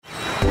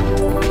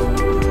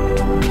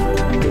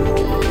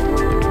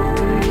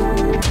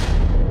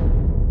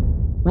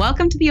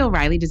Welcome to the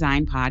O'Reilly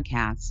Design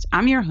Podcast.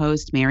 I'm your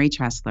host, Mary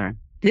Tressler.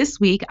 This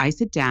week, I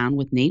sit down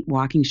with Nate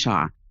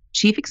Walkingshaw,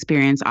 Chief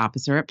Experience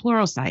Officer at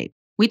Pluralsite.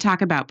 We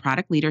talk about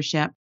product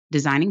leadership,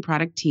 designing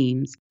product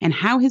teams, and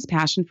how his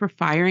passion for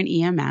fire and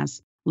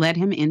EMS led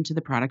him into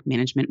the product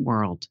management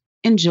world.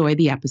 Enjoy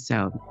the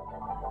episode.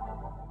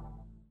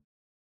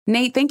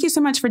 Nate, thank you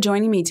so much for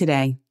joining me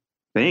today.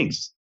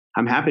 Thanks.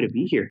 I'm happy to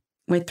be here.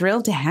 We're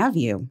thrilled to have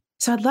you.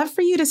 So I'd love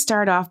for you to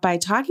start off by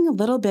talking a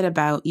little bit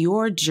about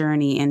your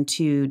journey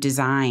into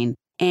design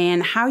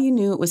and how you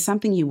knew it was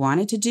something you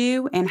wanted to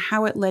do and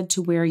how it led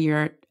to where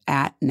you're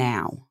at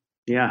now.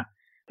 Yeah,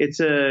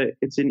 it's an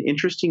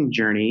interesting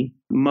journey,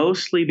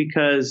 mostly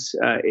because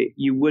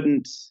you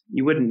wouldn't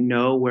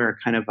know where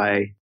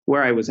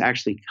I was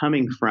actually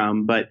coming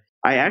from. But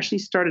I actually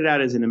started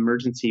out as an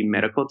emergency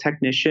medical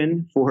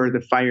technician for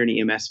the fire and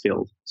EMS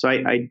field. So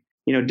I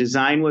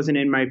design wasn't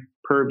in my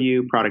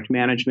purview, product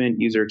management,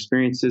 user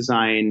experience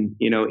design,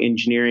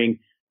 engineering.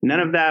 None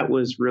of that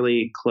was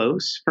really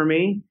close for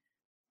me.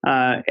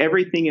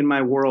 Everything in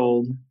my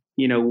world,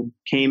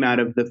 came out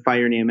of the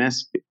fire and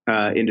EMS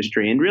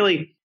industry. And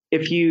really,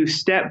 if you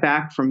step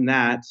back from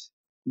that,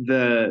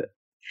 the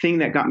thing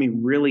that got me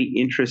really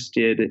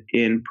interested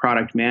in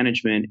product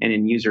management and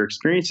in user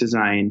experience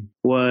design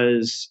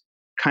was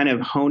kind of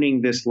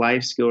honing this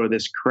life skill or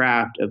this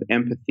craft of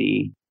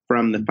empathy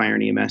from the fire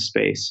and EMS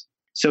space.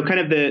 So kind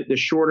of the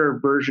shorter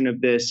version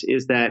of this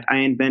is that I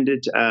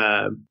invented,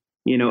 a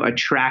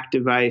track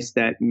device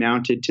that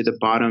mounted to the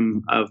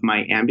bottom of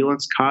my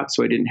ambulance cot,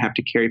 so I didn't have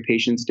to carry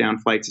patients down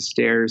flights of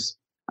stairs.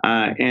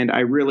 And I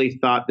really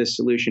thought this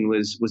solution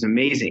was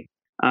amazing.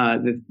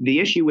 The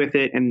issue with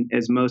it, and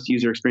as most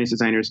user experience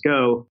designers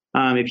go,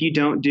 if you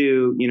don't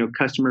do,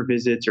 customer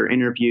visits or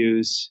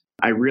interviews,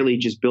 I really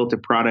just built a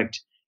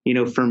product,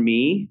 for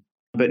me,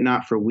 but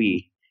not for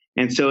we.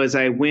 And so as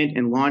I went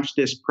and launched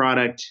this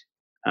product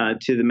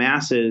to the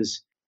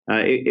masses,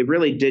 it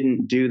really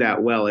didn't do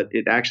that well.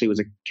 It actually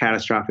was a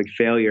catastrophic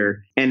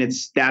failure. And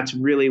that's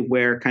really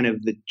where kind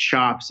of the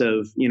chops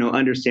of,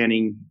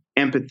 understanding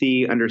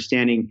empathy,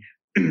 understanding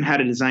how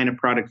to design a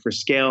product for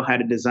scale, how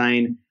to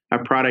design a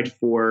product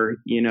for,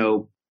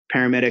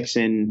 paramedics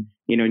in,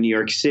 New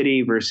York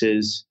City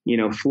versus,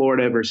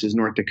 Florida versus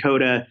North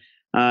Dakota,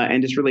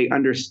 and just really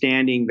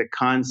understanding the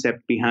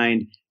concept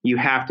behind you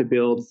have to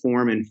build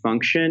form and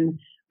function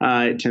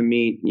to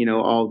meet,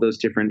 all those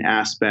different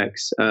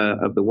aspects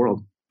of the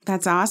world.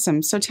 That's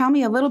awesome. So tell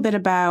me a little bit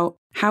about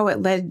how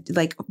it led,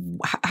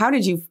 how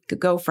did you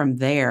go from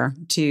there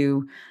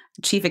to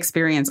Chief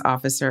Experience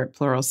Officer at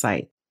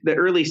Pluralsite? The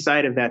early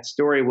side of that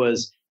story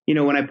was,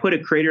 when I put a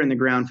crater in the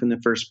ground from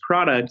the first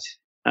product,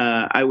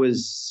 I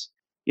was,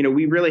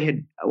 we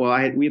really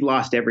we'd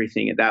lost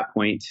everything at that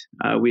point.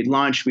 We'd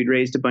launched, we'd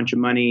raised a bunch of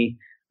money,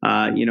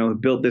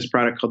 built this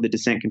product called the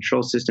Descent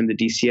Control System, the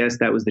DCS.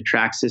 That was the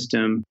track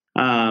system.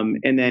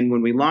 And then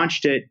when we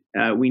launched it,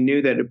 we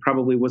knew that it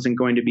probably wasn't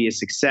going to be a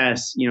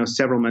success,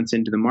 several months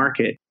into the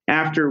market.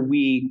 After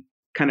we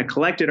kind of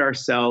collected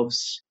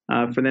ourselves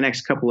for the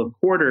next couple of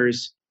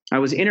quarters, I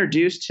was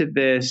introduced to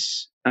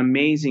this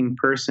amazing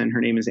person.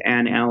 Her name is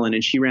Ann Allen,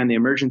 and she ran the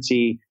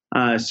emergency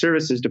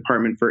services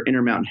department for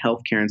Intermountain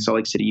Healthcare in Salt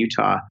Lake City,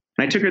 Utah.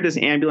 And I took her this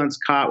ambulance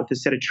cot with a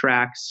set of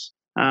tracks.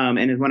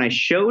 And when I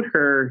showed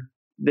her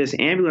this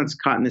ambulance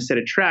cot and this set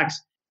of tracks,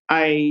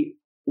 I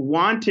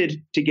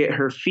wanted to get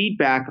her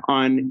feedback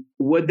on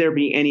would there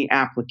be any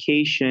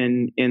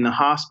application in the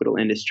hospital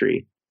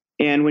industry.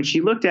 And when she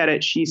looked at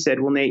it, she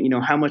said, well, Nate,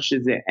 how much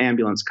does the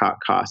ambulance cot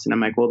cost? And I'm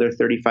like, well, they're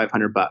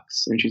 $3,500.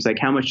 And she's like,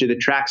 how much do the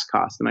tracks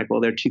cost? I'm like,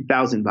 well, they're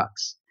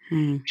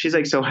 $2,000. She's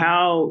like, so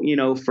how,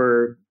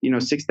 for,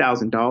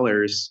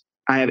 $6,000,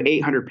 I have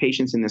 800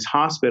 patients in this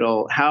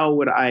hospital. How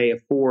would I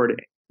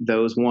afford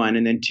those, one?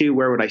 And then two,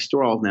 where would I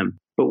store all of them?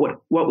 But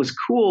what was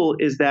cool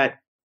is that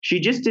she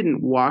just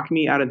didn't walk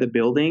me out of the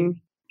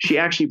building. She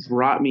actually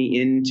brought me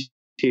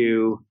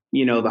into,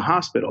 the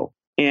hospital.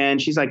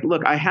 And she's like,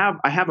 look, I have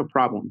a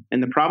problem.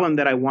 And the problem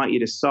that I want you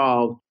to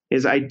solve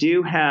is I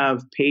do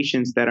have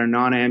patients that are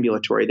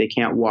non-ambulatory. They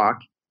can't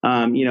walk,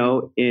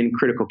 in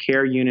critical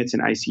care units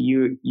and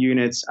ICU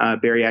units,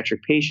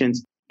 bariatric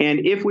patients.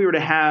 And if we were to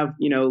have,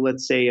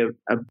 let's say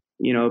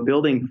a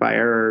building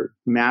fire or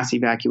mass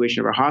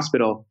evacuation of our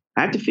hospital,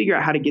 I have to figure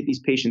out how to get these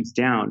patients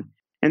down.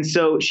 And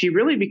so she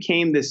really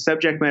became this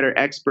subject matter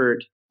expert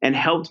and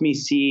helped me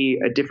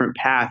see a different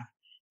path.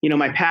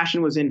 My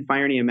passion was in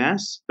fire and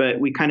EMS, but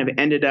we kind of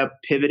ended up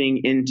pivoting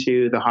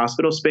into the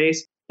hospital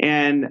space.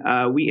 And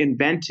we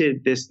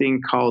invented this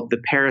thing called the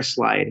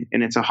Paraslide,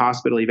 and it's a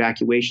hospital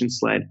evacuation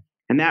sled.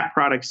 And that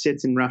product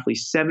sits in roughly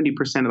 70%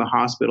 of the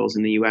hospitals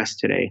in the US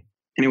today.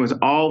 And it was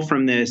all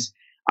from this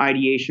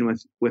ideation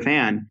with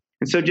Ann.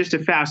 And so just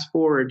to fast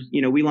forward,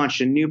 we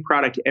launched a new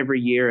product every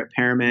year at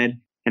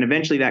Paramed. And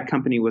eventually that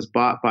company was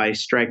bought by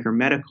Stryker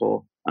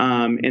Medical.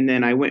 And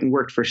then I went and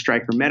worked for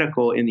Stryker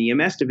Medical in the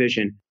EMS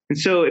division. And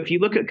so if you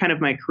look at kind of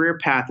my career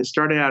path, it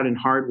started out in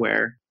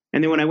hardware.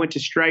 And then when I went to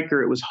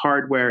Stryker, it was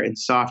hardware and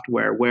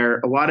software, where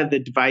a lot of the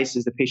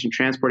devices, the patient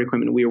transport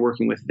equipment we were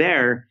working with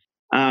there,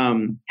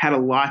 had a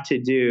lot to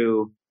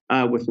do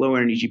with low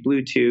energy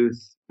Bluetooth.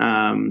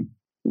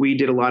 We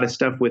did a lot of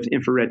stuff with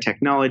infrared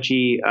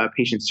technology,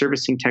 patient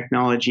servicing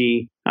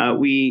technology.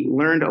 We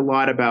learned a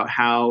lot about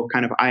how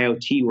kind of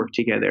IoT worked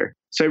together.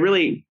 So I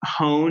really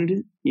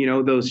honed,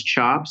 those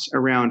chops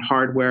around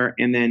hardware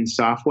and then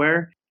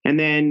software. And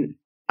then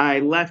I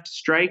left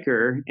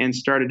Stryker and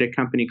started a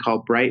company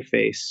called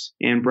Brightface.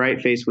 And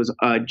Brightface was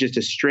just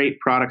a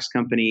straight products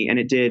company. And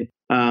it did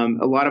a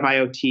lot of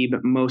IoT,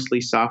 but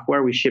mostly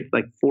software. We shipped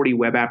like 40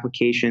 web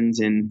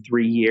applications in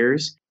 3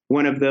 years.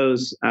 One of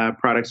those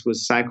products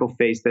was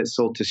CycleFace that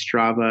sold to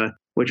Strava,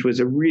 which was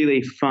a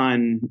really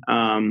fun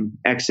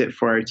exit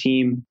for our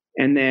team.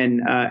 And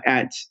then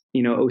at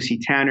OC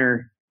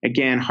Tanner,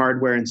 again,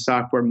 hardware and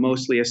software,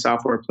 mostly a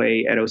software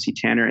play at OC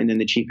Tanner, and then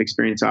the chief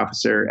experience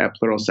officer at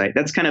Pluralsite.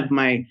 That's kind of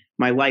my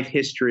life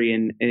history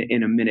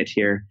in a minute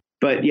here.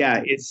 But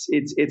yeah,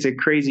 it's a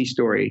crazy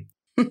story.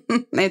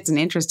 It's an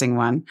interesting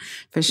one,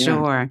 for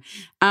sure.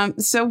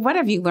 So what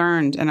have you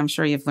learned? And I'm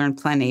sure you've learned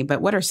plenty,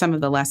 but what are some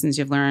of the lessons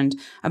you've learned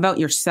about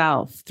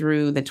yourself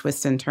through the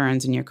twists and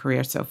turns in your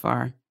career so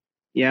far?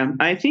 Yeah,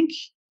 I think,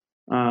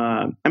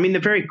 the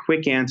very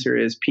quick answer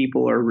is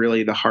people are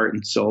really the heart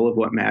and soul of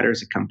what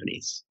matters at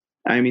companies.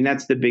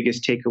 That's the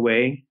biggest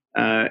takeaway.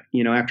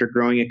 After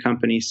growing a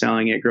company,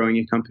 selling it, growing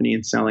a company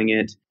and selling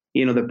it,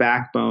 the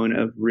backbone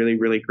of really,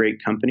 really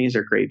great companies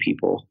are great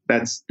people.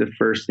 That's the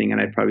first thing that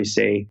I'd probably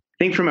say.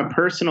 I think from a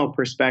personal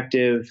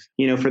perspective,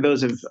 for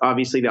those of,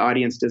 obviously the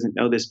audience doesn't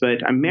know this, but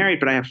I'm married,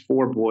 but I have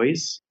 4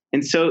 boys.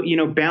 And so,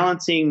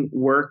 balancing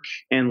work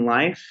and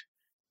life,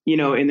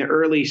 in the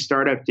early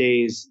startup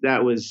days,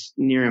 that was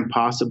near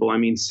impossible.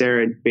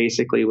 Sarah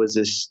basically was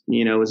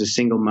was a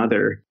single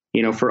mother,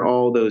 for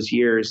all those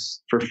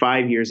years, for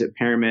 5 years at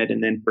Paramed,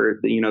 and then for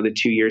the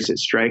 2 years at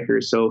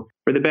Stryker. So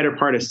for the better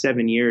part of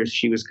 7 years,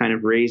 she was kind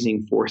of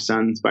raising 4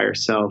 sons by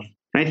herself.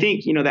 And I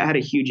think, that had a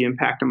huge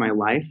impact on my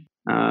life.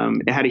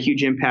 It had a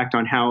huge impact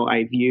on how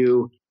I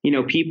view,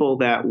 people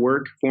that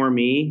work for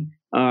me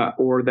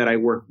or that I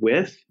work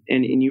with.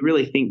 And you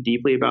really think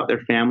deeply about their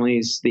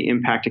families, the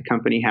impact a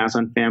company has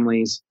on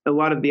families. A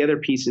lot of the other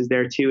pieces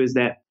there, too, is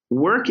that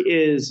work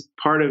is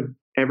part of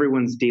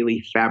everyone's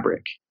daily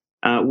fabric.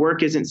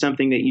 Work isn't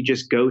something that you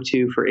just go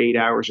to for 8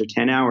 hours or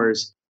 10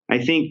 hours. I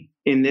think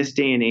in this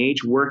day and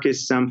age, work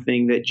is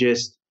something that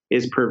just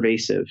is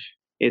pervasive.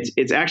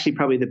 It's actually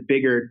probably the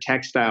bigger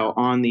textile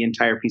on the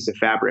entire piece of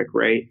fabric,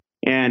 right?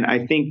 And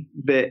I think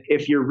that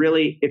if you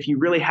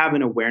really have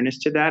an awareness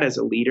to that as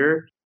a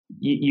leader,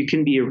 you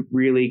can be a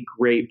really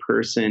great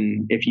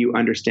person if you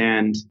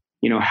understand,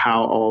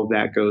 how all of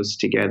that goes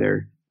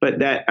together. But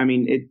that,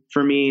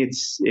 for me,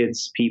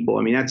 it's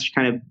people. That's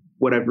kind of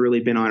what I've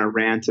really been on a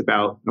rant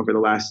about over the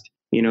last,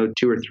 2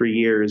 or 3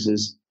 years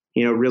is,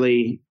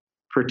 really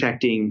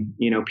protecting,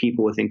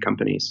 people within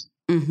companies.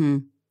 Mm-hmm.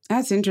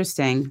 That's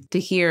interesting to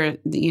hear,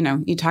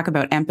 you talk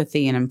about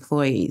empathy in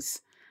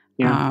employees.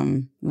 Yeah.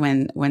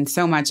 When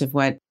so much of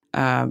what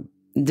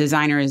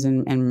designers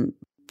and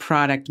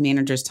product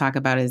managers talk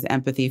about is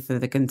empathy for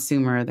the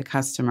consumer, the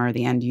customer,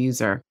 the end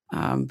user.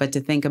 But to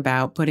think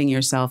about putting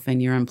yourself in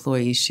your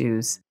employee's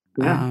shoes.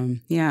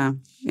 Yeah.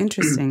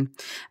 Interesting.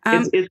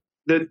 It's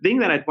the thing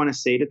that I'd want to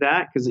say to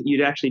that, because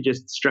you'd actually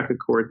just struck a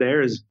chord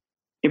there, is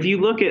if you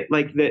look at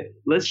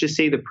let's just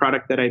say the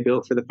product that I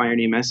built for the Fire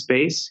and EMS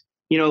space,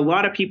 a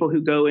lot of people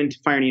who go into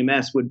Fire and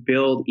EMS would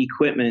build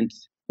equipment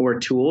or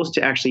tools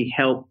to actually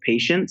help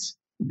patients.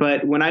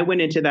 But when I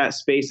went into that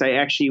space, I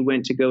actually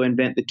went to go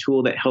invent the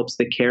tool that helps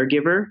the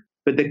caregiver.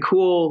 But the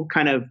cool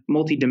kind of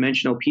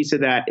multidimensional piece of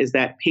that is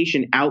that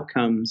patient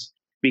outcomes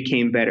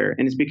became better.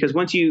 And it's because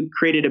once you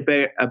created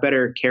a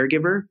better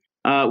caregiver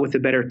with a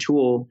better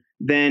tool,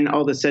 then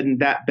all of a sudden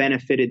that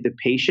benefited the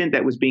patient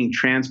that was being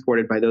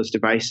transported by those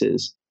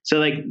devices.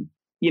 So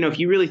if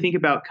you really think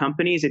about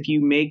companies, if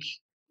you make,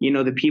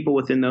 the people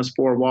within those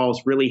 4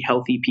 walls really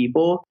healthy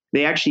people,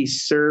 they actually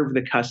serve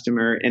the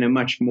customer in a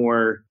much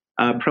more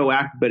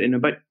proactive, but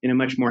in a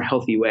much more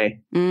healthy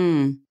way.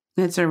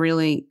 That's a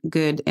really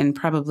good and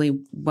probably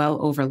well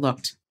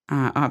overlooked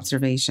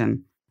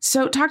observation.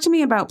 So talk to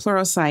me about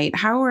Pluralsite.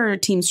 How are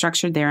teams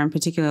structured there, in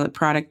particular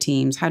product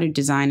teams? How do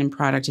design and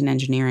product and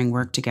engineering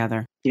work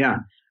together? Yeah.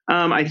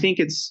 I think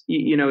I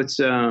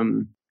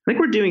think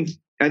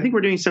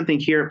we're doing something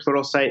here at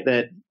Pluralsite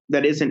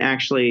that isn't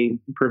actually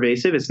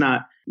pervasive. It's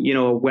not,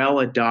 a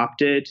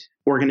well-adopted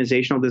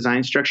organizational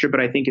design structure, but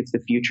I think it's the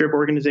future of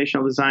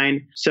organizational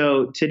design.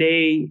 So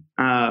today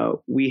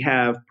we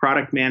have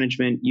product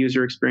management,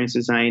 user experience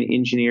design,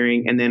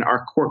 engineering, and then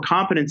our core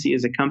competency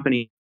as a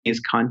company is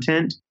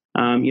content.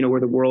 We're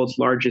the world's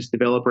largest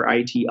developer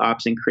IT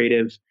ops and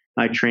creative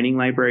training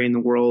library in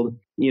the world.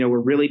 We're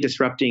really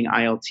disrupting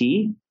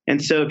ILT.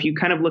 And so if you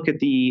kind of look at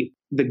the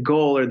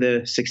goal or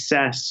the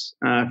success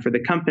for the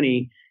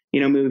company,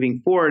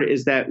 moving forward,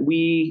 is that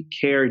we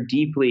care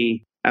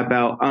deeply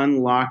about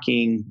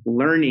unlocking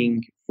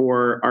learning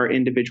for our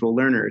individual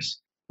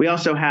learners. We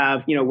also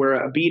have, we're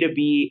a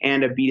B2B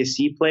and a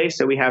B2C place.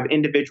 So we have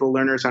individual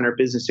learners on our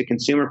business to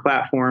consumer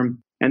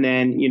platform. And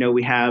then,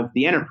 we have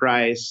the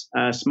enterprise,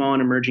 small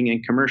and emerging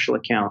and commercial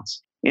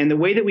accounts. And the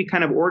way that we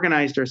kind of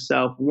organized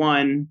ourselves,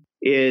 one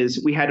is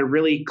we had a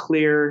really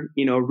clear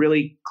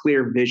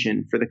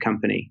vision for the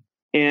company.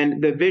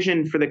 And the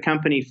vision for the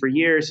company for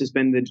years has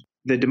been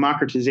the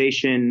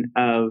democratization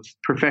of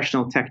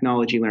professional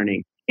technology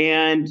learning.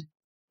 And,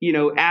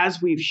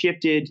 as we've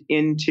shifted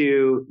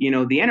into,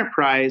 the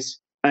enterprise,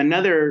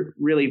 another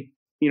really,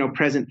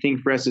 present thing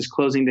for us is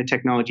closing the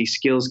technology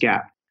skills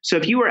gap. So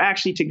if you were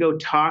actually to go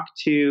talk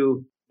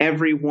to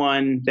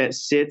everyone that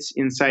sits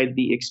inside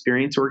the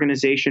experience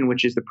organization,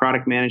 which is the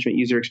product management,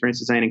 user experience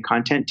design, and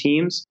content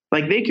teams,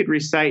 like they could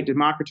recite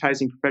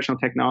democratizing professional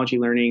technology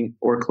learning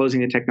or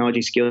closing the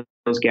technology skills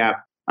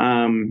gap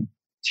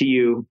to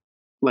you.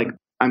 Like,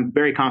 I'm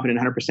very confident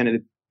 100%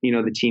 of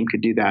the team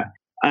could do that.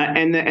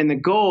 And the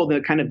goal,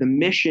 the kind of the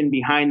mission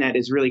behind that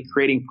is really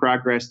creating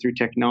progress through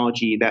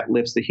technology that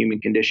lifts the human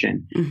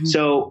condition. Mm-hmm.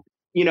 So,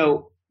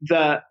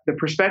 the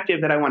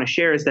perspective that I want to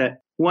share is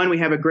that, one, we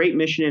have a great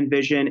mission and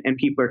vision and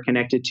people are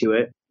connected to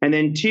it. And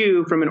then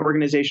two, from an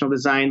organizational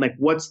design, like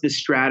what's the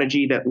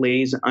strategy that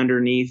lays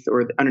underneath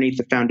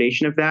the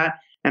foundation of that?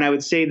 And I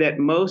would say that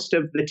most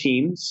of the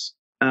teams,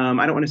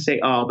 I don't want to say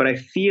all, but I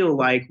feel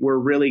like we're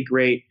really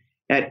great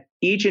at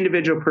each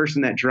individual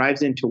person that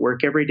drives into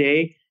work every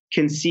day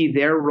can see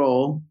their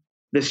role,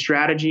 the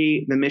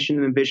strategy, the mission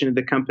and the vision of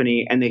the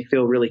company, and they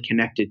feel really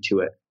connected to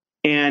it.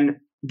 And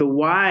the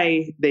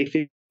why they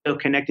feel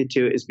connected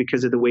to it is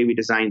because of the way we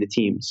design the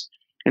teams.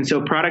 And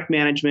so product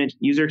management,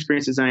 user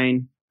experience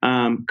design,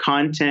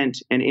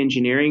 content, and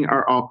engineering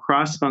are all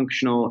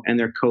cross-functional and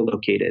they're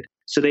co-located.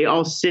 So they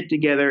all sit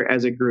together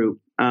as a group,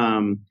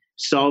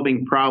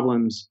 solving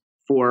problems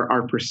for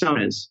our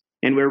personas.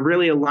 And we're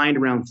really aligned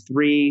around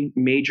three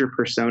major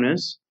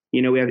personas.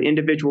 We have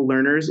individual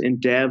learners in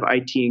dev,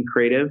 IT, and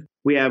creative.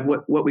 We have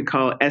what we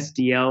call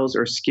SDLs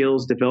or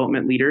skills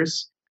development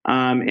leaders.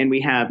 And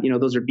we have,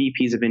 those are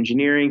VPs of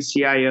engineering,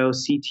 CIO,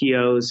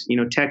 CTOs,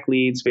 tech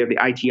leads. We have the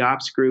IT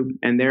ops group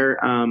and their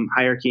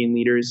hierarchy and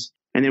leaders.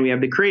 And then we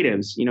have the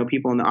creatives,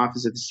 people in the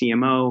office of the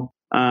CMO.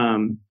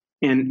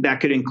 And that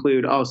could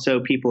include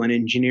also people in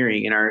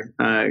engineering in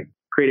our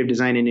creative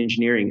design and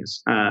engineering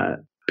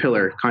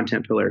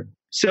content pillar.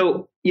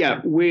 So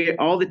yeah,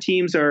 all the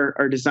teams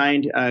are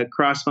designed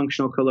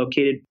cross-functional,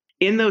 co-located.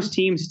 In those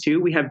teams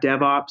too, we have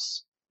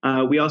DevOps.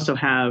 We also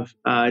have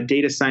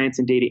data science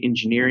and data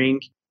engineering.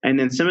 And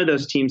then some of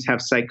those teams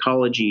have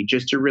psychology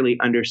just to really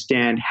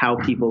understand how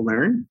people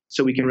learn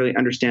so we can really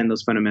understand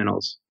those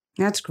fundamentals.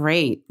 That's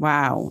great.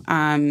 Wow.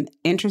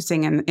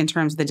 Interesting in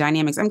terms of the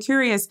dynamics. I'm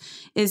curious,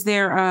 is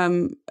there,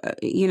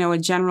 a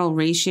general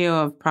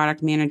ratio of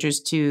product managers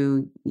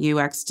to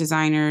UX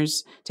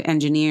designers to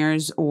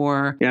engineers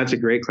or? Yeah, that's a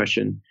great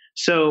question.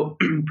 So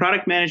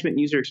product management and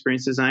user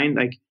experience design,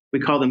 like we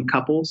call them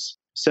couples.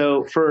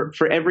 So for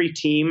every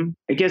team,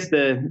 I guess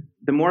the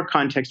more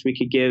context we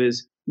could give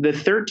is the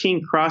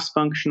 13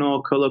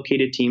 cross-functional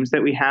co-located teams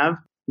that we have,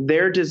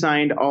 they're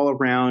designed all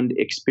around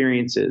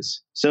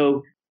experiences.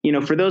 So,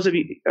 for those of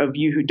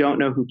you who don't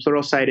know who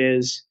Pluralsite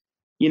is,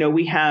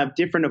 we have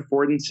different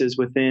affordances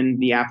within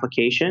the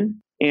application.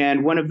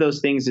 And one of those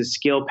things is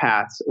skill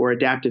paths or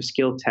adaptive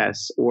skill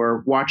tests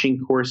or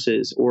watching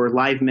courses or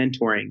live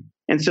mentoring.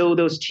 And so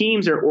those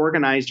teams are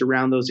organized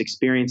around those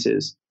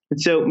experiences. And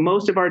so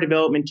most of our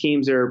development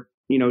teams are,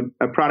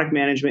 a product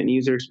management and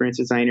user experience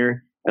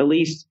designer, at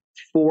least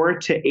 4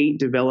 to 8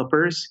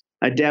 developers,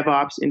 a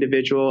DevOps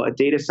individual, a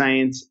data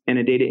science, and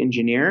a data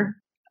engineer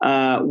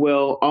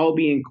will all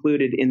be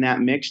included in that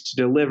mix to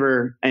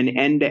deliver an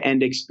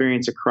end-to-end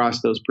experience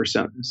across those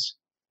personas.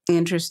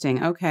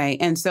 Interesting. Okay.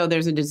 And so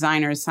there's a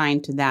designer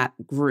assigned to that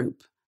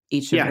group,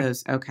 each of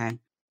those. Okay.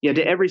 Yeah,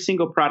 to every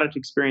single product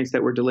experience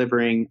that we're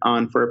delivering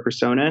on for a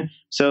persona.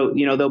 So,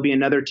 there'll be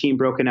another team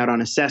broken out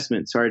on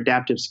assessments, our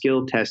adaptive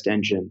skill test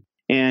engine.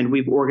 And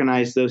we've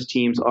organized those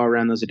teams all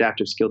around those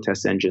adaptive skill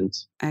test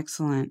engines.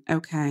 Excellent.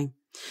 Okay.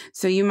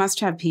 So you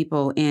must have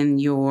people in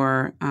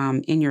your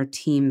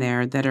team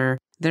there that are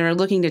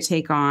looking to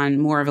take on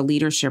more of a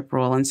leadership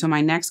role. And so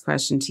my next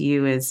question to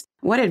you is,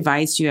 what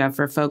advice do you have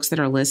for folks that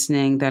are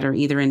listening that are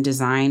either in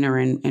design or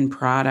in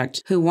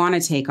product who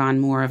want to take on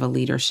more of a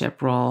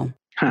leadership role?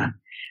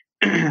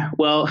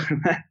 Well,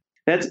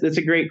 that's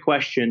a great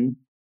question.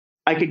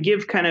 I could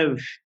give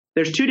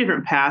there's 2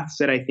 different paths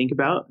that I think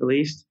about, at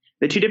least.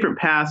 The 2 different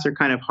paths are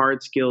kind of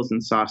hard skills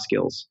and soft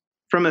skills.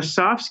 From a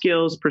soft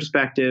skills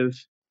perspective,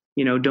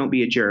 don't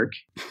be a jerk.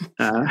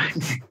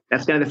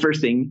 That's kind of the first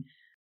thing.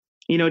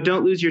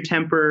 Don't lose your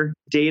temper.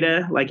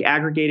 Data, like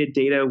aggregated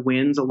data,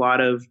 wins a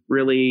lot of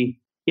a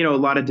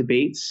lot of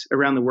debates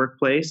around the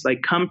workplace.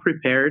 Like, come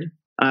prepared.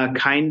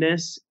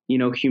 Kindness,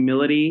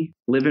 humility,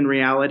 live in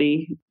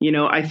reality.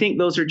 I think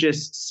those are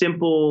just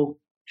simple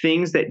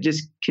things that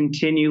just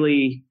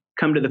continually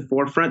come to the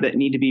forefront that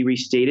need to be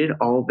restated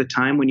all the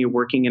time when you're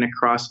working in a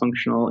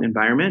cross-functional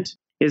environment,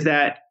 is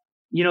that,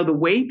 the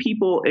way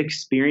people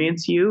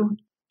experience you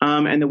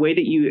And the way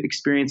that you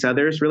experience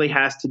others really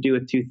has to do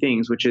with two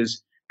things, which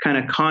is kind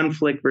of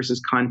conflict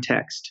versus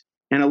context.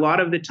 And a lot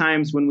of the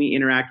times when we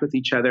interact with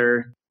each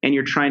other and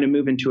you're trying to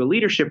move into a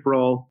leadership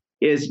role,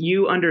 is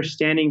you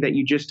understanding that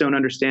you just don't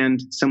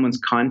understand someone's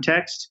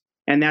context.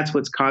 And that's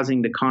what's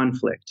causing the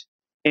conflict.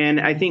 And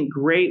I think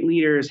great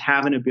leaders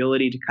have an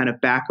ability to kind of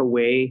back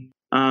away,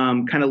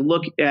 kind of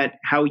look at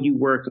how you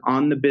work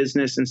on the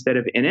business instead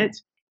of in it,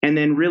 and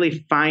then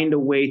really find a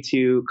way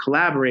to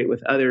collaborate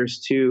with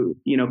others to,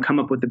 come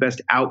up with the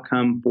best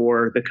outcome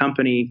for the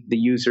company, the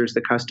users,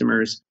 the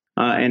customers,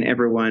 and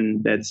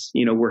everyone that's,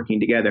 working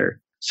together.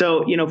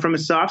 So, from a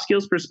soft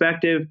skills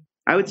perspective,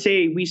 I would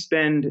say we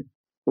spend,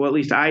 well, at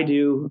least I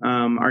do,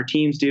 our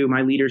teams do,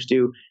 my leaders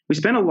do, we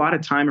spend a lot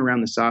of time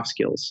around the soft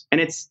skills. And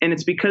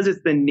it's because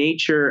it's the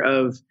nature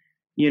of,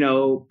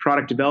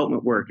 product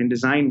development work and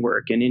design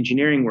work and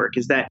engineering work,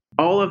 is that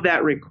all of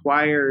that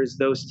requires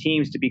those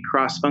teams to be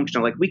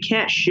cross-functional. Like, we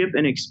can't ship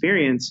an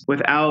experience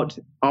without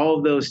all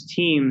of those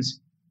teams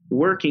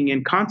working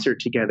in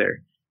concert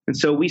together. And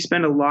so we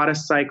spend a lot of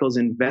cycles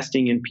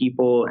investing in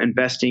people,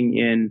 investing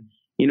in,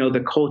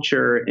 the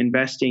culture,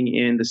 investing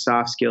in the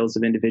soft skills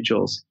of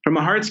individuals. From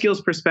a hard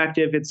skills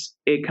perspective,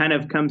 it kind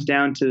of comes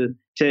down to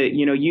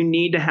you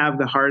need to have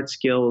the hard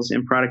skills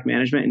in product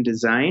management and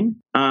design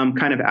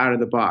kind of out of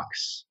the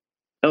box.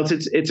 Else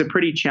it's a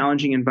pretty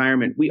challenging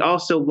environment. We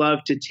also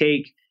love to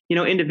take,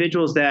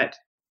 individuals that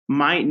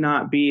might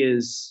not be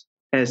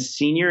as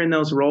senior in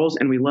those roles,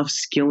 and we love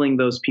skilling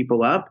those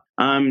people up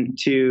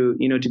to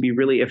be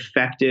really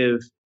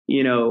effective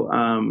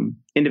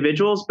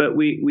individuals, but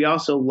we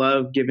also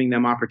love giving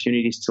them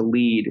opportunities to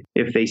lead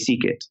if they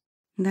seek it.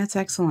 That's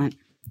excellent.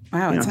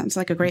 Wow, it sounds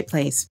like a great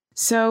place.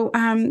 So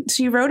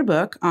you wrote a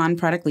book on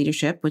product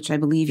leadership, which I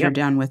believe you're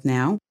done with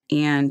now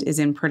and is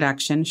in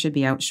production, should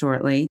be out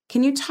shortly.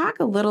 Can you talk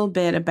a little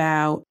bit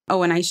about,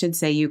 and I should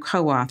say you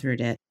co-authored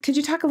it. Could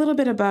you talk a little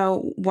bit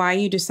about why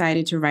you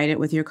decided to write it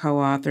with your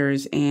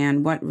co-authors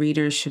and what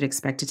readers should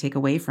expect to take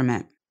away from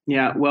it?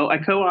 Yeah, well, I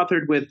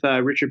co-authored with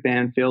Richard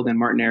Banfield and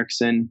Martin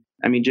Erickson.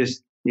 I mean,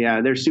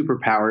 they're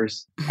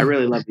superpowers. I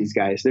really love these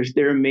guys.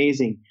 They're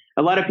amazing.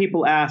 A lot of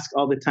people ask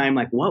all the time,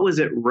 like, what was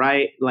it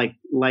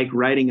like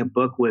writing a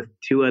book with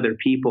two other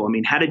people? I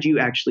mean, how did you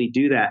actually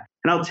do that?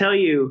 And I'll tell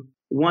you,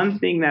 one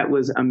thing that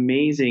was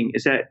amazing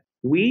is that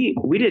we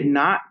did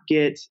not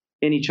get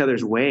in each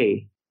other's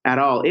way at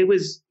all. It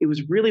was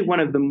really one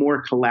of the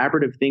more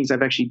collaborative things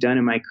I've actually done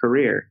in my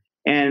career.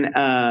 And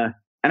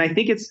I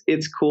think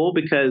it's cool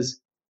because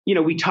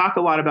we talk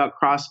a lot about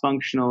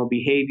cross-functional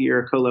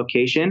behavior,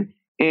 co-location.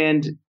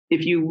 And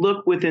if you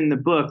look within the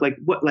book,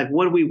 what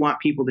do we want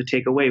people to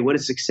take away? What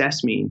does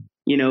success mean?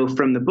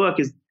 From the book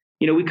is,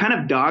 we kind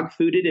of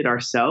dog-fooded it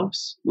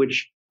ourselves,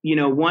 which,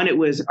 one, it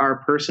was our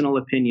personal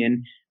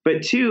opinion,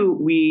 but two,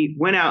 we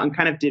went out and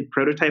kind of did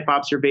prototype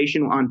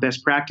observation on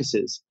best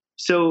practices.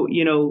 So,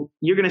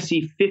 you're going to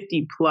see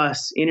 50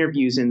 plus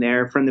interviews in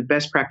there from the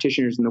best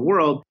practitioners in the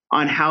world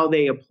on how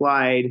they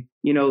applied,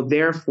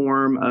 their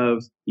form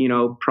of,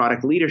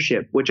 product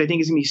leadership, which I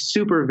think is going to be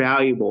super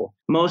valuable.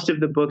 Most of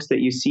the books that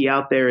you see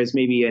out there is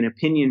maybe an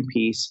opinion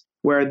piece,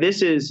 where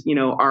this is,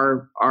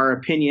 our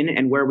opinion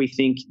and where we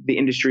think the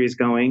industry is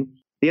going.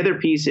 The other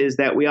piece is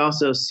that we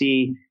also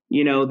see,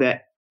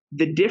 that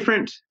the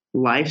different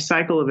life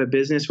cycle of a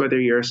business, whether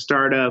you're a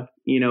startup,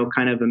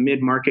 kind of a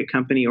mid-market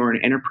company or an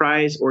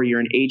enterprise, or you're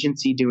an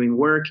agency doing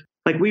work,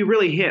 like we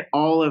really hit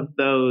all of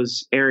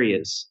those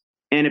areas.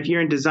 And if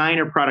you're in design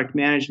or product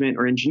management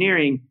or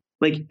engineering,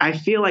 like I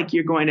feel like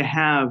you're going to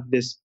have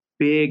this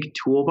big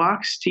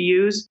toolbox to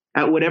use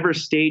at whatever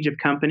stage of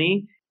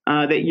company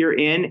that you're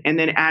in. And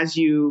then as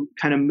you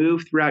kind of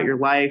move throughout your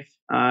life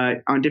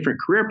on different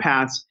career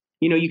paths,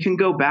 you can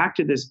go back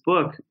to this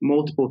book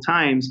multiple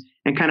times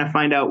and kind of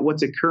find out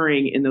what's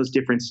occurring in those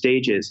different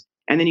stages.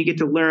 And then you get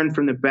to learn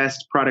from the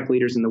best product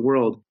leaders in the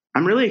world.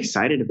 I'm really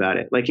excited about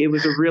it. Like, it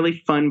was a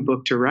really fun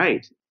book to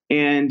write.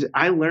 And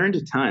I learned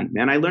a ton,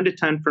 man. I learned a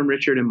ton from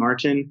Richard and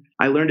Martin.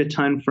 I learned a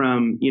ton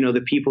from,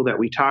 the people that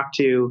we talked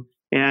to.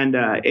 And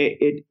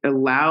it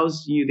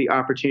allows you the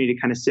opportunity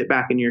to kind of sit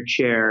back in your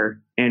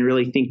chair and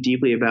really think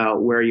deeply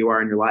about where you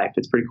are in your life.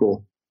 It's pretty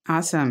cool.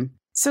 Awesome.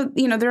 So,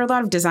 there are a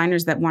lot of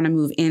designers that want to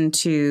move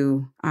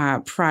into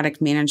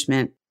product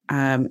management.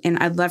 And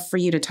I'd love for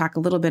you to talk a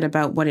little bit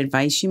about what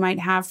advice you might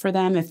have for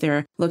them if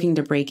they're looking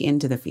to break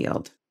into the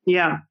field.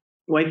 Yeah.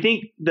 Well, I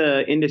think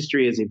the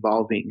industry is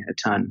evolving a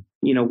ton.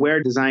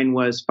 Where design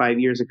was 5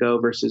 years ago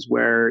versus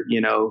where,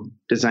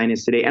 design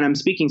is today. And I'm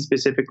speaking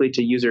specifically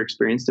to user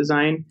experience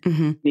design,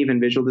 and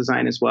even visual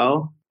design as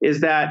well,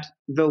 is that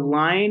the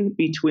line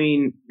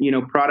between,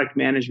 product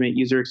management,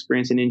 user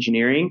experience, and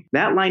engineering,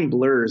 that line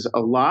blurs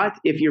a lot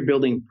if you're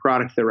building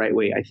product the right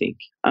way, I think.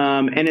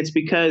 And it's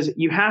because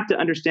you have to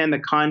understand the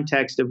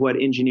context of what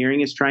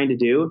engineering is trying to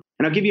do.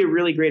 And I'll give you a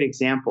really great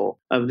example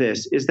of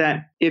this, is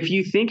that if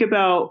you think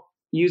about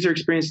user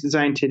experience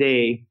design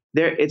today,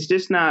 it's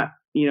just not,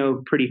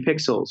 pretty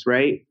pixels,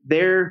 right?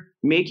 They're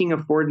making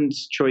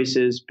affordance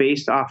choices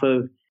based off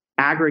of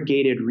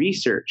aggregated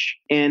research.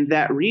 And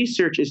that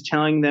research is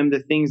telling them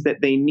the things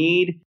that they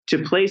need to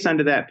place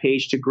onto that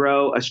page to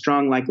grow a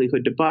strong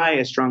likelihood to buy,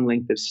 a strong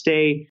length of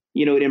stay.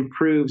 It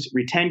improves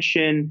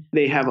retention.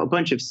 They have a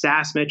bunch of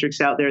SaaS metrics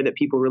out there that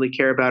people really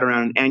care about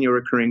around annual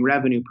recurring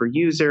revenue per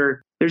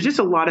user. There's just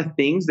a lot of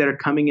things that are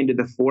coming into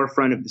the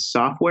forefront of the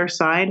software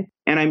side.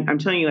 And I'm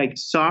telling you, like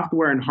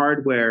software and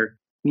hardware,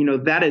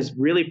 that is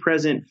really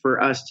present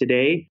for us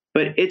today,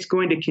 but it's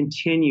going to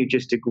continue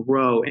just to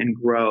grow and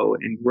grow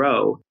and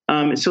grow.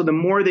 So the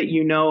more that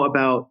you know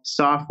about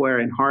software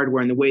and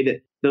hardware and the way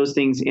that those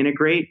things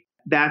integrate,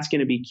 that's going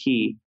to be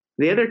key.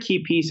 The other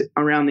key piece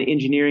around the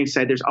engineering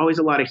side, there's always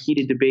a lot of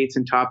heated debates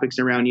and topics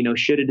around,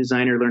 should a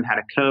designer learn how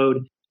to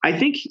code? I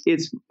think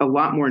it's a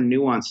lot more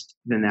nuanced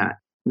than that.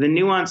 The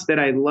nuance that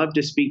I love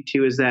to speak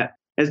to is that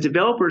as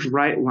developers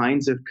write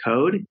lines of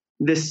code,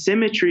 the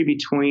symmetry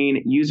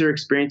between user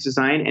experience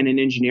design and an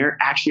engineer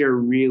actually are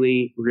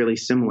really, really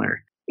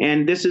similar.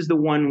 And this is the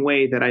one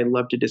way that I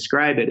love to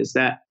describe it, is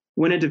that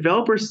when a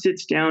developer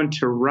sits down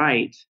to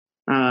write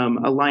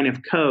a line of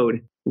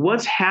code,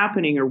 what's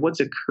happening or what's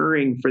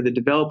occurring for the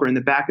developer in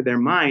the back of their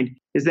mind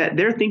is that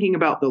they're thinking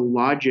about the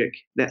logic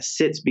that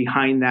sits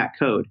behind that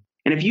code.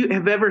 And if you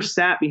have ever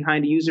sat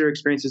behind a user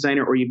experience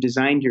designer or you've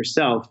designed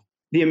yourself,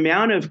 the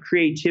amount of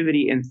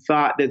creativity and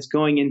thought that's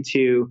going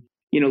into,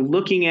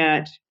 looking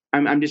at,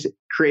 I'm just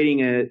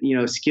creating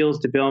a, skills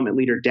development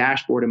leader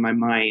dashboard in my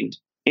mind.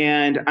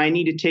 And I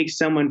need to take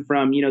someone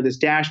from, this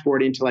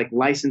dashboard into like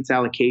license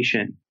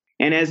allocation.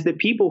 And as the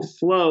people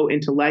flow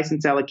into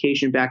license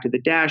allocation back to the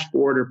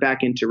dashboard or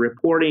back into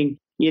reporting,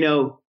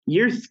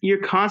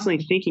 you're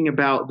constantly thinking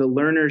about the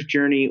learner's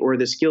journey or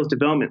the skills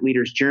development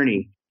leader's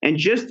journey. And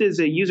just as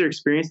a user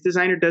experience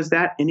designer does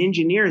that, an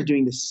engineer is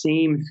doing the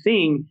same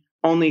thing,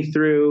 only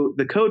through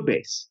the code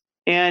base.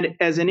 And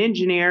as an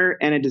engineer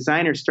and a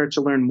designer start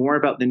to learn more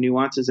about the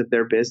nuances of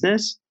their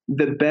business,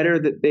 the better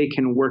that they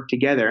can work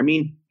together. I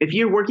mean, if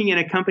you're working in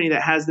a company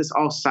that has this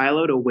all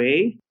siloed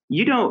away,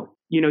 you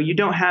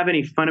don't have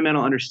any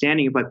fundamental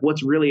understanding of like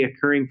what's really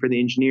occurring for the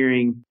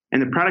engineering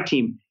and the product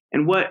team.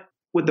 And what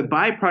the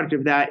byproduct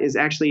of that is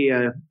actually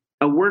a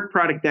work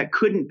product that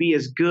couldn't be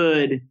as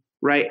good,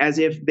 right, as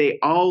if they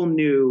all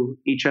knew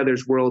each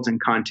other's worlds and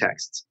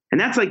contexts. And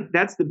that's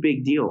the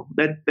big deal.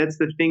 That's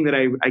the thing that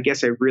I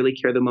guess I really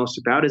care the most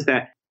about, is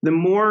that the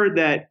more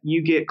that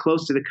you get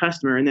close to the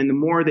customer and then the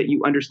more that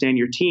you understand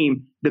your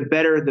team, the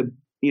better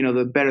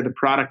the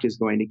product is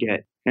going to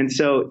get. And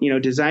so,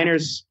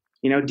 designers,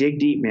 dig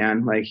deep,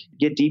 man, like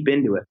get deep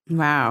into it.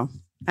 Wow.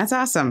 That's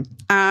awesome.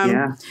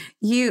 Yeah.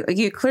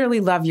 You clearly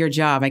love your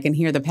job. I can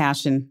hear the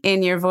passion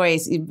in your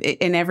voice.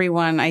 And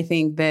everyone, I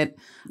think, that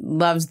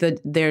loves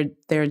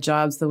their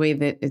jobs the way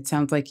that it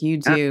sounds like you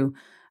do,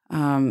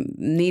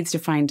 needs to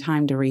find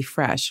time to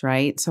refresh,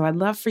 right? So I'd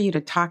love for you to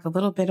talk a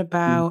little bit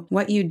about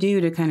what you do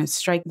to kind of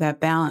strike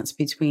that balance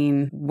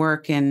between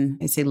work and,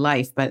 I say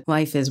life, but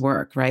life is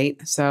work, right?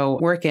 So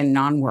work and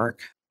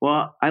non-work.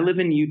 Well, I live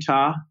in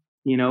Utah.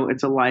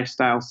 It's a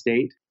lifestyle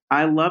state.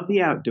 I love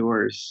the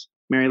outdoors.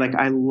 Mary, like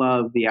I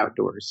love the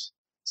outdoors.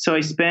 So I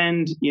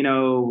spend,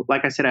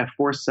 like I said, I have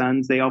 4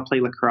 sons. They all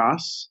play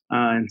lacrosse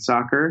and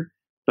soccer,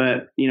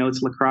 but,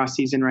 it's lacrosse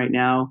season right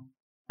now.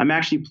 I'm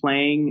actually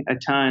playing a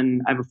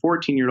ton. I have a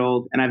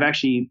 14-year-old and I've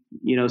actually,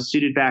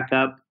 suited back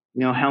up,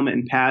 helmet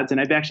and pads.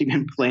 And I've actually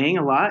been playing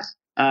a lot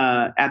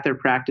at their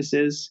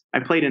practices.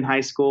 I played in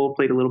high school,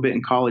 played a little bit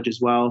in college as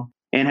well,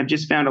 and have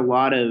just found a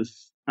lot of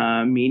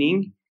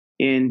meaning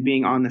in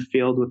being on the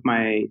field with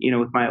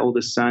my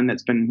oldest son.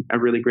 That's been a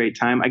really great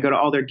time. I go to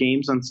all their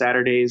games on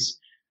Saturdays.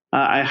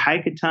 I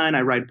hike a ton.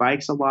 I ride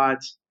bikes a lot.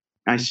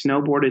 I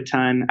snowboard a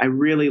ton. I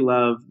really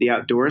love the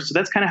outdoors. So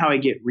that's kind of how I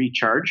get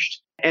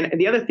recharged. And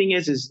the other thing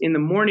is in the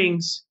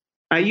mornings,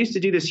 I used to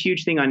do this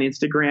huge thing on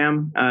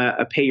Instagram,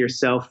 a pay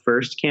yourself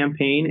first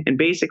campaign. And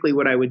basically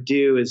what I would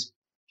do is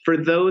for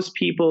those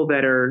people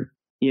that are,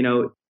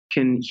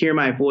 can hear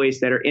my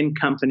voice, that are in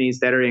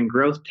companies that are in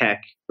growth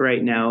tech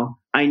right now,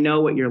 I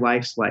know what your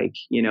life's like.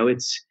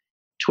 It's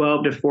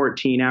 12 to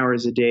 14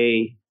 hours a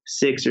day,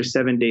 6 or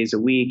 7 days a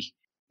week.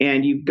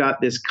 And you've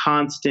got this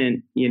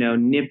constant,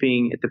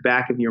 nipping at the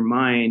back of your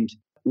mind.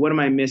 What am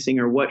I missing,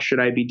 or what should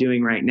I be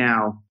doing right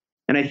now?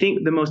 And I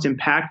think the most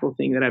impactful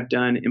thing that I've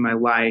done in my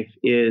life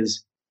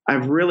is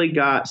I've really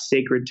got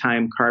sacred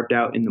time carved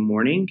out in the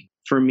morning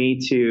for me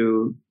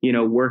to,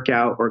 work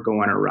out or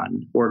go on a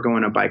run or go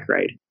on a bike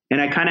ride. And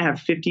I kind of have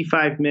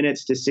 55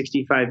 minutes to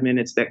 65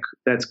 minutes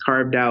that's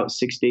carved out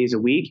 6 days a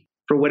week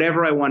for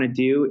whatever I want to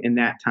do in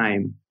that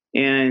time.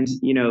 And,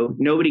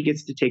 nobody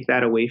gets to take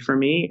that away from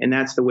me. And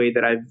that's the way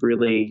that I've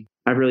really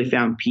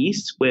found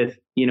peace with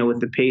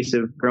the pace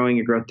of growing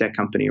a growth tech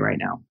company right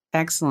now.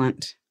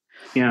 Excellent.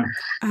 Yeah.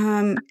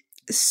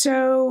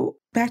 So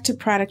back to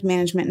product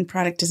management and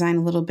product design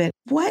a little bit.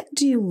 What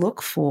do you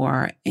look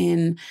for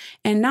in,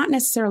 and not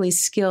necessarily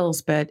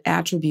skills, but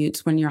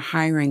attributes when you're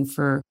hiring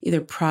for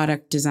either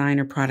product design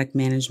or product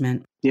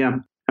management? Yeah.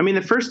 I mean,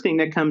 the first thing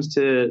that comes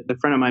to the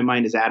front of my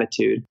mind is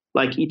attitude,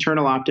 like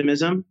eternal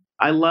optimism.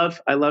 love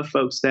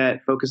folks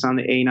that focus on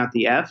the A, not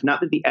the F.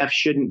 Not that the F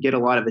shouldn't get a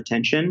lot of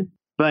attention,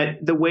 but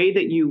the way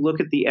that you look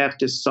at the F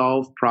to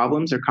solve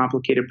problems or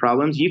complicated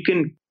problems, you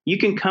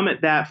can come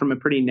at that from a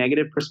pretty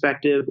negative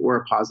perspective or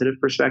a positive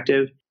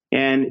perspective.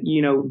 And,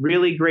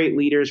 really great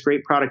leaders,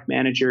 great product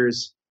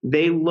managers,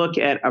 they look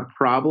at a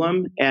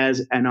problem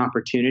as an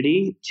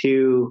opportunity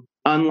to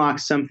unlock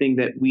something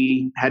that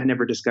we had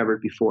never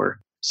discovered before.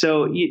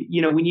 So,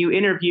 when you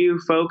interview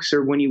folks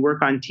or when you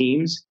work on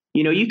teams,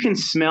 you can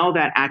smell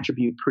that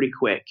attribute pretty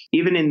quick,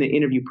 even in the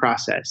interview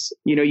process.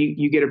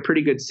 You get a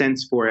pretty good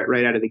sense for it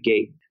right out of the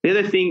gate. The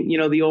other thing,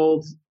 the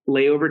old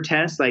layover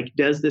test, like,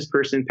 does this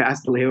person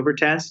pass the layover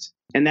test?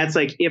 And that's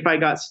like, if I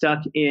got stuck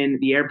in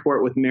the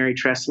airport with Mary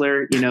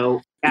Tressler,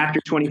 after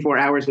 24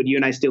 hours, would you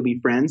and I still be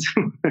friends?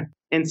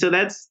 And so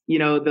that's, the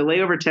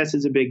layover test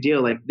is a big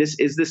deal. Like,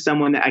 is this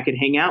someone that I could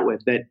hang out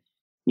with, that,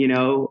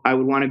 I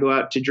would want to go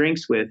out to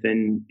drinks with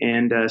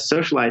and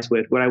socialize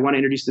with? Would I want to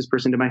introduce this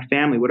person to my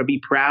family? Would I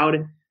be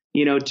proud,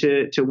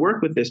 to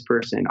work with this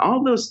person? All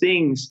of those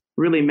things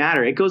really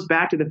matter. It goes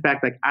back to the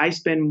fact, like, I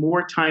spend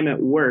more time at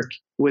work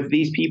with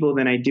these people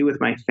than I do with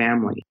my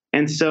family.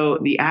 And so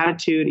the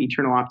attitude,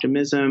 eternal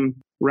optimism,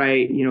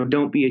 right?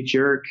 Don't be a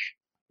jerk.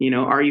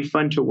 Are you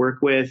fun to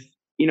work with?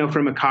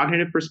 From a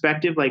cognitive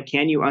perspective, like,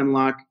 can you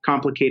unlock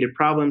complicated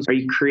problems? Are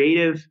you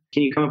creative?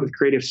 Can you come up with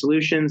creative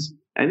solutions?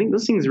 I think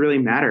those things really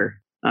matter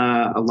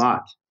a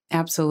lot.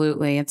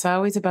 Absolutely. It's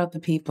always about the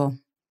people.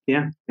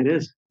 Yeah, it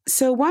is.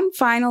 So one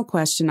final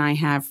question I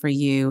have for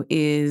you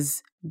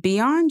is,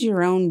 beyond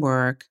your own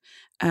work,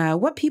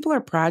 what people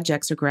or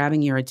projects are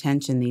grabbing your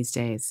attention these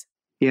days?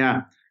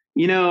 Yeah.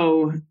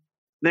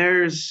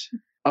 There's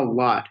a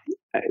lot.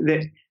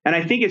 And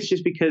I think it's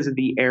just because of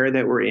the era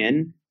that we're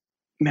in.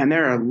 Man,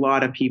 there are a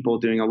lot of people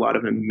doing a lot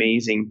of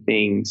amazing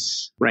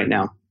things right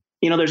now.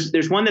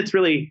 There's one that's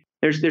really,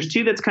 there's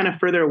two that's kind of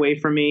further away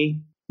from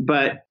me,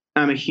 but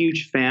I'm a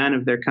huge fan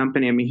of their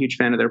company. I'm a huge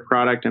fan of their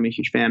product. I'm a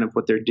huge fan of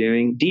what they're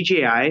doing.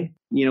 DJI,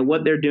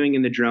 what they're doing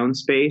in the drone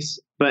space,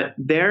 but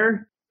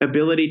their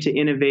ability to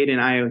innovate in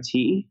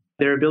IoT,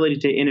 their ability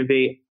to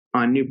innovate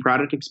on new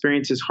product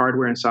experiences,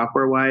 hardware and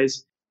software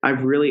wise,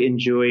 I've really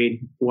enjoyed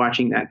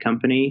watching that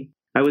company.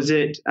 I was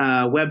at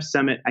Web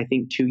Summit, I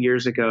think 2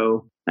 years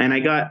ago, and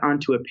I got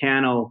onto a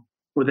panel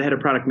with the head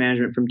of product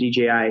management from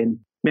DJI. And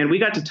man, we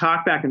got to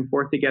talk back and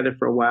forth together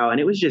for a while. And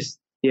it was just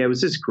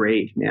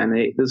great,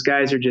 man. Those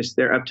guys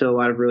they're up to a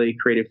lot of really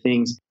creative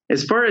things.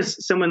 As far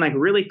as someone like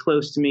really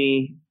close to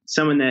me,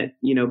 someone that,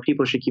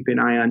 people should keep an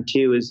eye on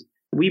too, is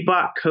we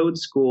bought Code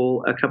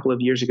School a couple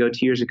of years ago,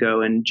 2 years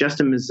ago, and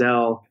Justin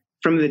Mazzell,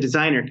 from the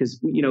designer, because,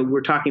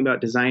 we're talking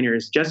about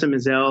designers. Justin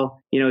Mazzell,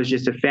 is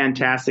just a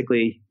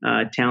fantastically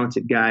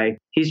talented guy.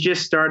 He's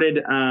just started,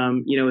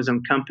 his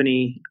own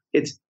company.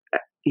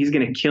 He's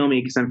going to kill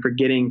me because I'm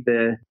forgetting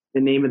the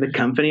name of the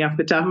company off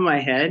the top of my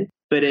head,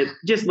 but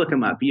just look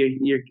him up.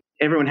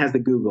 Everyone has the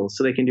Google,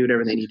 so they can do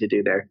whatever they need to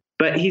do there.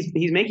 But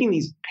he's making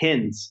these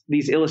pins,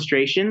 these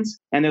illustrations,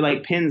 and they're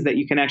like pins that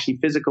you can actually,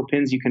 physical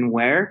pins you can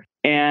wear.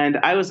 And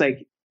I was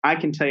like, I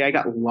can tell you, I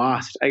got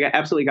lost.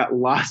 Absolutely got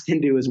lost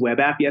into his web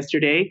app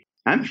yesterday.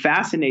 I'm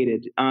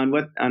fascinated on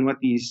what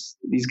these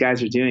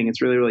guys are doing.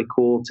 It's really, really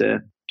cool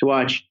to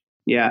watch.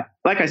 Yeah,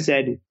 like I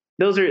said,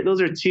 those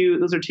are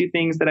two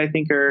things that I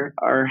think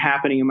are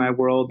happening in my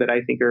world that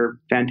I think are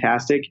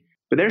fantastic.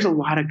 But there's a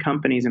lot of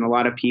companies and a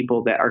lot of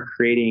people that are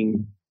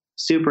creating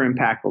super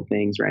impactful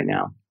things right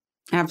now.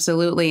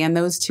 Absolutely, and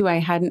those two I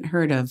hadn't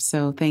heard of.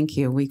 So thank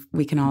you.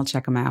 We can all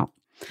check them out.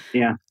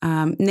 Yeah.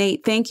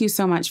 Nate, thank you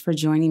so much for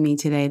joining me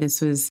today. This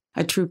was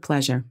a true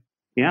pleasure.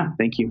 Yeah,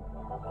 thank you.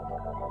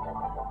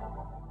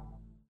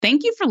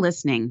 Thank you for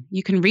listening.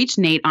 You can reach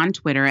Nate on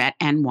Twitter at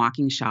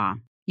 @NWalkingshaw.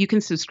 You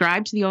can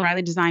subscribe to the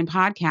O'Reilly Design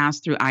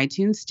Podcast through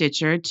iTunes,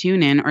 Stitcher,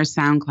 TuneIn, or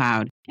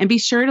SoundCloud. And be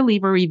sure to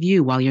leave a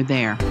review while you're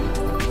there.